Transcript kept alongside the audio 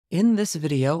In this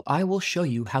video, I will show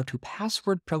you how to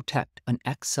password protect an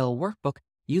Excel workbook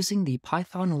using the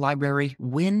Python library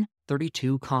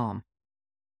win32com.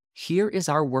 Here is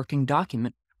our working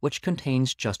document, which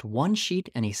contains just one sheet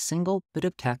and a single bit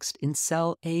of text in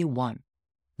cell A1.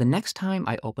 The next time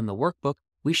I open the workbook,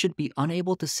 we should be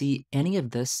unable to see any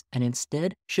of this and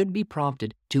instead should be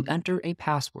prompted to enter a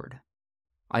password.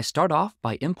 I start off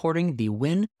by importing the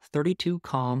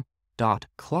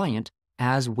win32com.client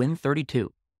as win32.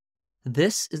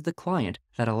 This is the client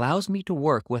that allows me to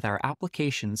work with our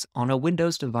applications on a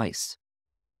Windows device.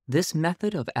 This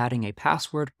method of adding a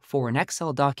password for an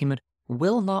Excel document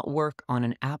will not work on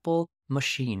an Apple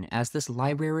machine as this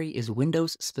library is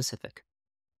Windows specific.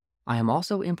 I am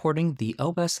also importing the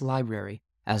OS library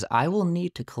as I will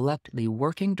need to collect the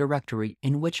working directory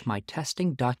in which my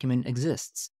testing document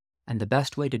exists, and the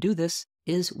best way to do this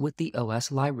is with the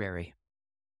OS library.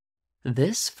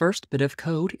 This first bit of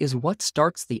code is what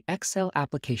starts the Excel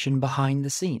application behind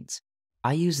the scenes.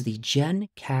 I use the gen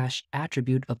cache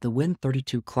attribute of the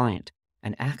Win32 client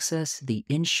and access the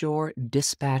ensure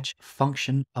dispatch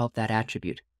function of that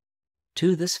attribute.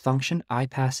 To this function, I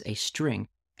pass a string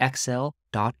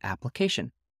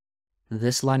excel.application.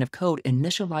 This line of code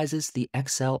initializes the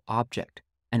Excel object,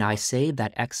 and I save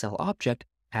that Excel object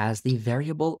as the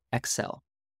variable Excel.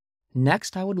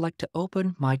 Next, I would like to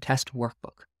open my test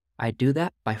workbook. I do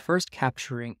that by first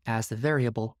capturing as the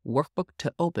variable workbook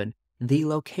to open the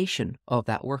location of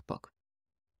that workbook.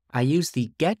 I use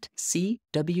the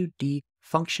getCwd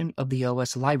function of the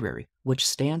OS library, which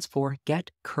stands for Get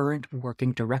Current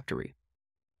Working Directory.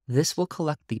 This will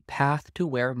collect the path to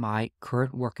where my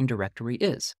current working directory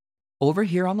is. Over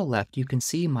here on the left, you can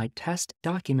see my test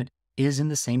document is in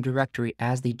the same directory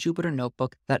as the Jupyter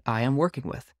notebook that I am working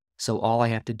with. So all I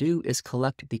have to do is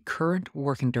collect the current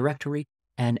working directory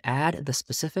and add the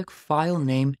specific file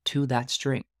name to that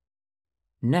string.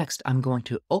 Next, I'm going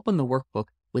to open the workbook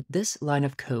with this line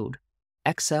of code,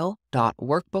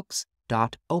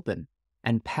 excel.workbooks.open,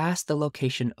 and pass the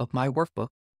location of my workbook.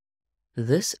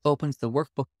 This opens the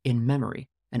workbook in memory,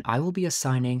 and I will be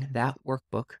assigning that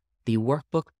workbook the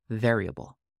workbook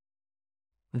variable.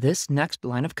 This next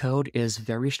line of code is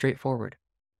very straightforward.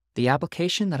 The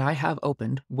application that I have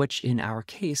opened, which in our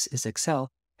case is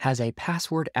Excel, has a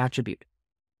password attribute.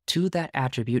 To that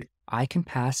attribute, I can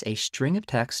pass a string of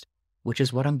text, which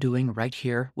is what I'm doing right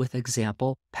here with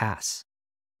example pass.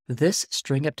 This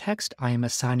string of text I am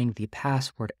assigning the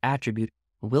password attribute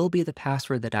will be the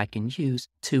password that I can use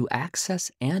to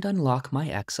access and unlock my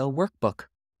Excel workbook.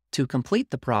 To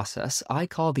complete the process, I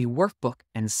call the workbook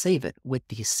and save it with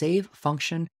the save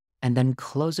function and then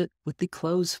close it with the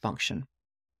close function.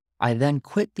 I then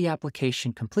quit the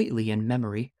application completely in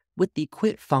memory with the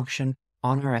quit function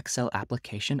on our Excel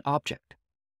application object.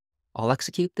 I'll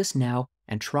execute this now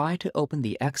and try to open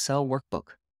the Excel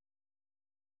workbook.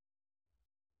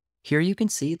 Here you can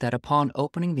see that upon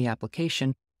opening the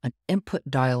application, an input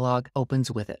dialog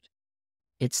opens with it.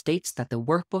 It states that the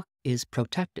workbook is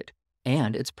protected,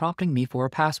 and it's prompting me for a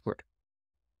password.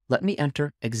 Let me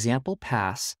enter example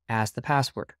pass as the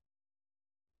password.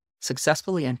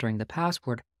 Successfully entering the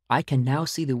password, I can now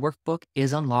see the workbook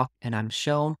is unlocked and I'm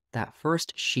shown that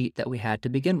first sheet that we had to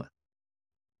begin with.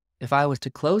 If I was to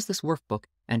close this workbook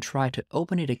and try to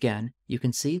open it again, you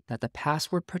can see that the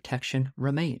password protection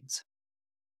remains.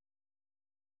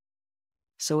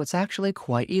 So it's actually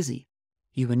quite easy.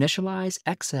 You initialize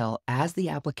Excel as the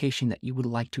application that you would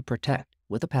like to protect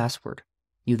with a password.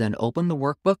 You then open the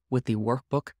workbook with the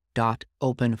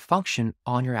workbook.open function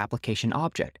on your application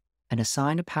object and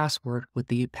assign a password with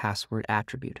the password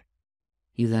attribute.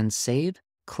 You then save,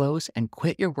 close, and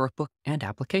quit your workbook and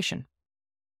application.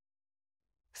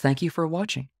 Thank you for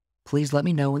watching. Please let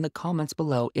me know in the comments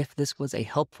below if this was a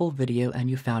helpful video and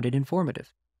you found it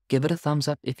informative. Give it a thumbs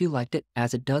up if you liked it,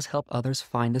 as it does help others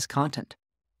find this content.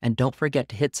 And don't forget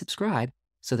to hit subscribe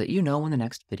so that you know when the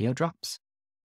next video drops.